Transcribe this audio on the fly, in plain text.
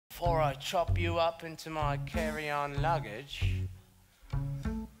before I chop you up into my carry-on luggage,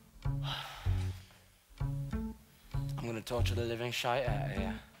 I'm gonna torture the living shite out of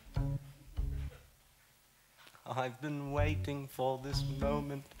you. I've been waiting for this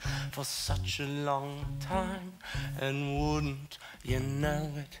moment for such a long time, and wouldn't you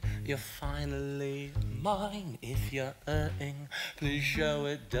know it, you're finally mine. If you're hurting, please show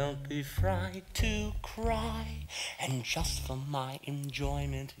it, don't be frightened to cry, and just for my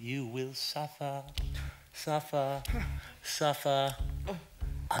enjoyment you will suffer, suffer, suffer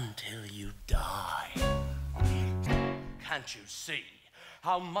until you die. Can't you see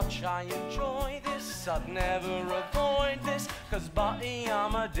how much I enjoy this? I'd never avoid this, 'cause buddy,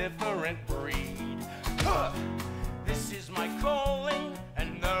 I'm a different breed. This is my calling,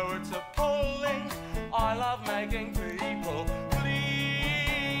 and though it's appalling, I love making people bleed.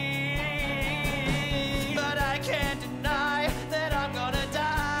 But I can't deny that I'm gonna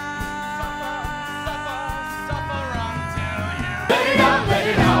die. Suffer, suffer, suffer until you let it out, let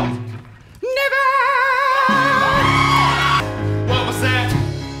it out. Never!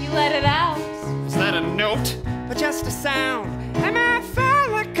 Let it out. Is that a note? Or just a sound? Am I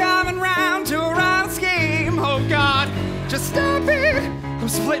finally coming round to a round scheme? Oh God, just stop it. I'm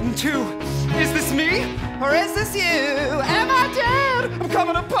split in two. Is this me or is this you? Am I dead? I'm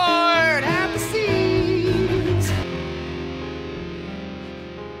coming apart at the seams.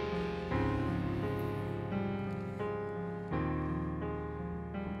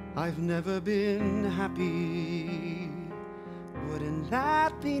 I've never been happy. Wouldn't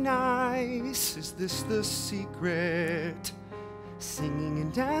that be nice? Is this the secret? Singing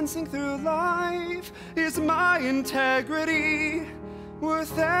and dancing through life. Is my integrity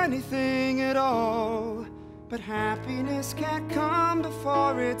worth anything at all? But happiness can't come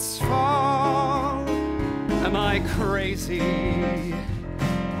before its fall. Am I crazy?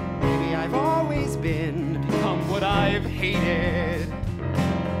 Maybe I've always become what I've hated.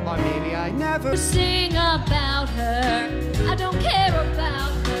 Or maybe I never sing about her. I don't care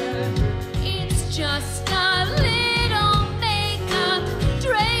about her. It's just a little makeup.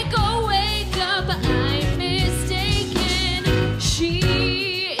 Draco, wake up. I'm mistaken. She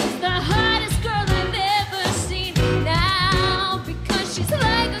is the hottest girl I've ever seen. Now, because she's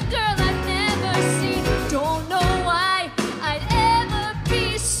like a girl I've never seen. Don't know why I'd ever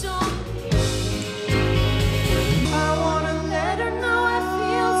be so. I wanna let her know I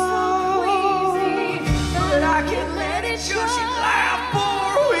feel so queasy, but I can't let it show. She laughed for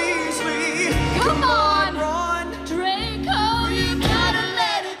Weasley. Come on, run, Draco, you gotta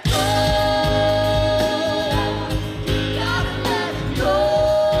let it go. You gotta let it go.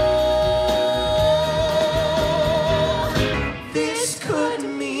 This could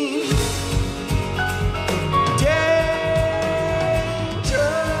mean danger.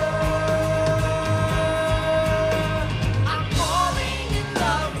 I'm falling in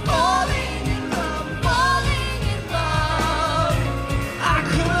love, falling in love, falling in love. I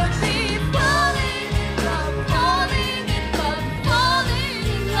could be falling in love, falling in love, falling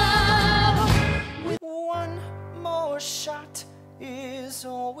in love. One more shot is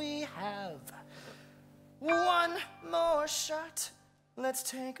all we have. One more shot, let's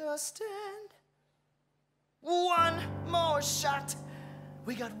take a stand. One more shot,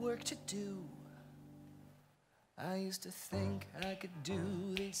 we got work to do. I used to think I could do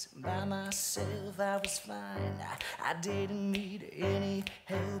this by myself, I was fine. I didn't need any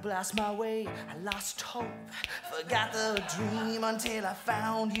help, lost my way, I lost hope, forgot the dream until I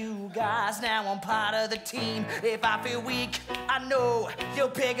found you guys. Now I'm part of the team. If I feel weak, I know you'll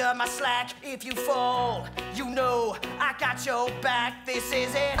pick up my slack. If you fall, you know I got your back. This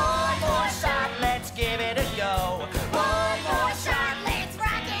is it. One more shot, let's give it a go. One more shot, let's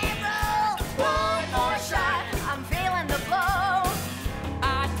rock and roll. One more shot, I'm feeling the flow.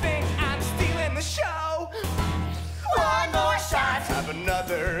 I think I'm stealing the show. One more shot. Have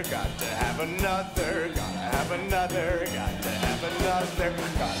another, got to have another, gotta have another, got to have another,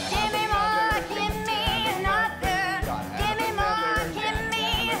 gotta have Give me more, give me another. Give me more, give me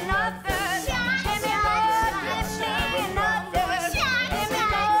another. Give me more, give me another.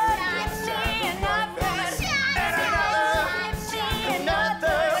 Give me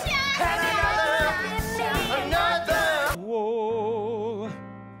more, give me another. Whoa,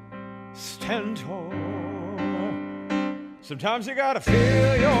 stand tall. Sometimes you gotta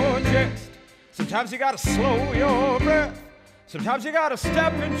feel your chest. Sometimes you gotta slow your breath. Sometimes you gotta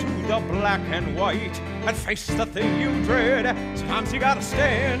step into the black and white and face the thing you dread. Sometimes you gotta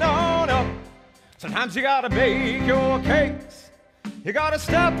stand on up. Sometimes you gotta make your case. You gotta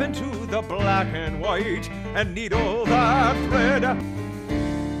step into the black and white and needle that thread.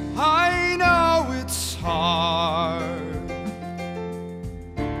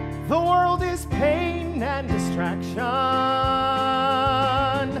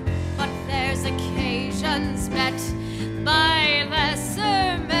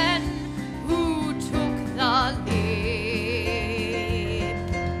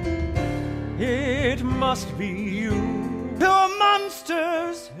 must be you. There are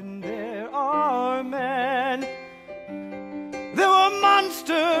monsters and there are men. There are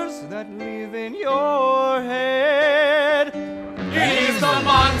monsters that live in your head. It is the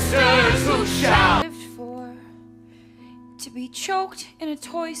monsters who shout. Lived for to be choked in a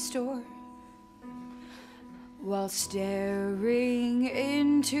toy store while staring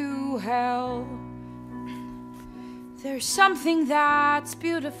into hell. There's something that's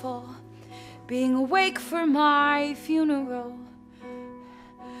beautiful being awake for my funeral.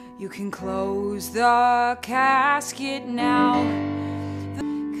 You can close the casket now,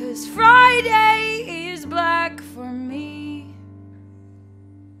 'cause Friday is black for me.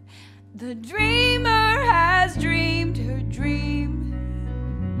 The dreamer has dreamed her dream.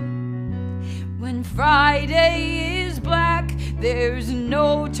 When Friday is black, there's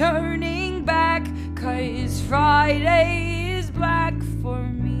no turning back, 'cause Friday is black for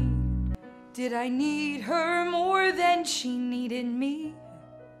me. Did I need her more than she needed me?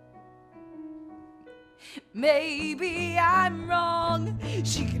 Maybe I'm wrong,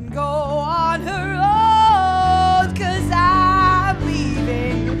 she can go on her own, 'cause I'm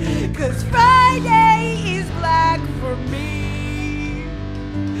leaving, 'cause Friday is black for me.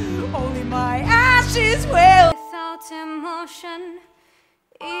 Only my ashes will. Without emotion,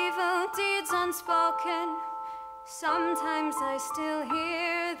 evil deeds unspoken, sometimes I still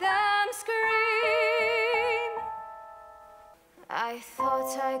hear them scream. I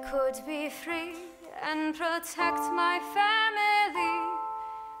thought I could be free and protect my family.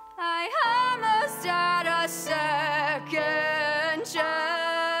 I almost had a second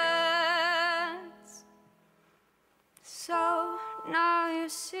chance. So now you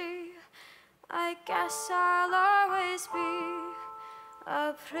see, I guess I'll always be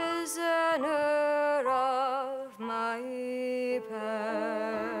a prisoner of my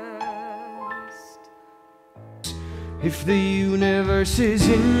past. If the universe is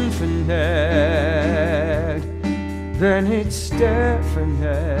infinite, then it's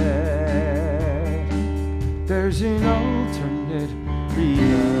definite. There's an alternate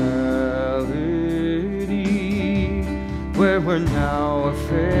reality where we're now a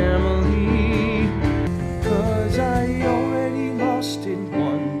family. 'Cause I already lost it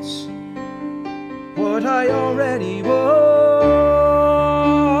once, what I already won.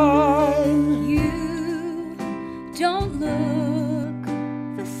 You don't look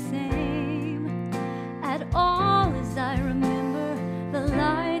the same at all as I remember. The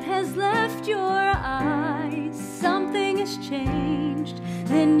light has left your eyes. Something has changed.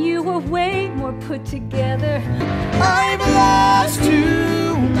 Then you were way more put together. I've lost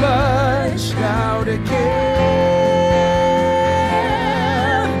too much now to care,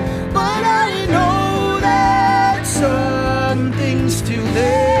 but I know that something's still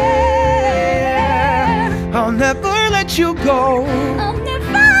there. I'll never let you go. I'll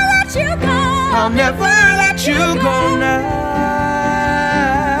never let you go. I'll never let you go now.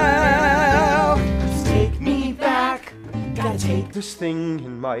 Take me back. Gotta take this thing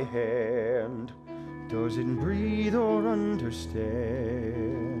in my hand. Does it breathe or understand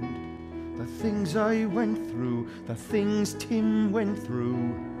the things I went through, the things Tim went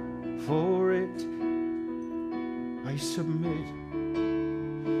through? For it, I submit.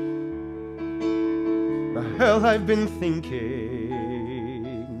 The hell I've been thinking.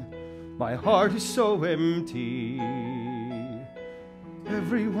 My heart is so empty.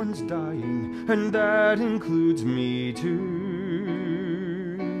 Everyone's dying, and that includes me too.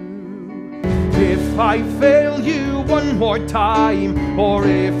 If I fail you one more time, or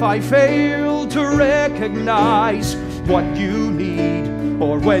if I fail to recognize what you need,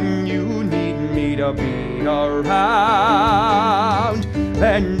 or when you need me to be around,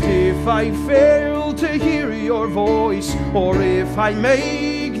 and if I fail to hear your voice, or if I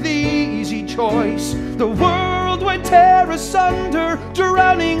make the easy choice, the world would tear asunder,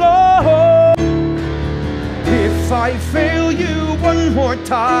 drowning all. If I fail you one more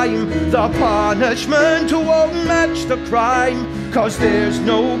time, the punishment won't match the crime, 'cause there's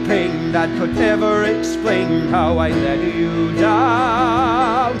no pain that could ever explain how I let you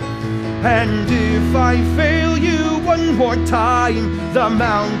down. And if I fail you one more time, the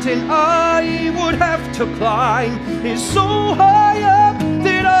mountain I would have to climb is so high up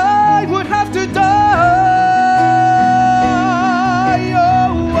that I would have to die.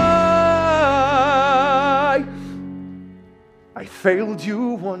 Oh, I failed you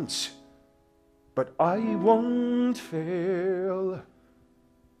once, but I won't fail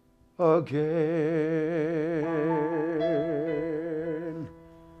again.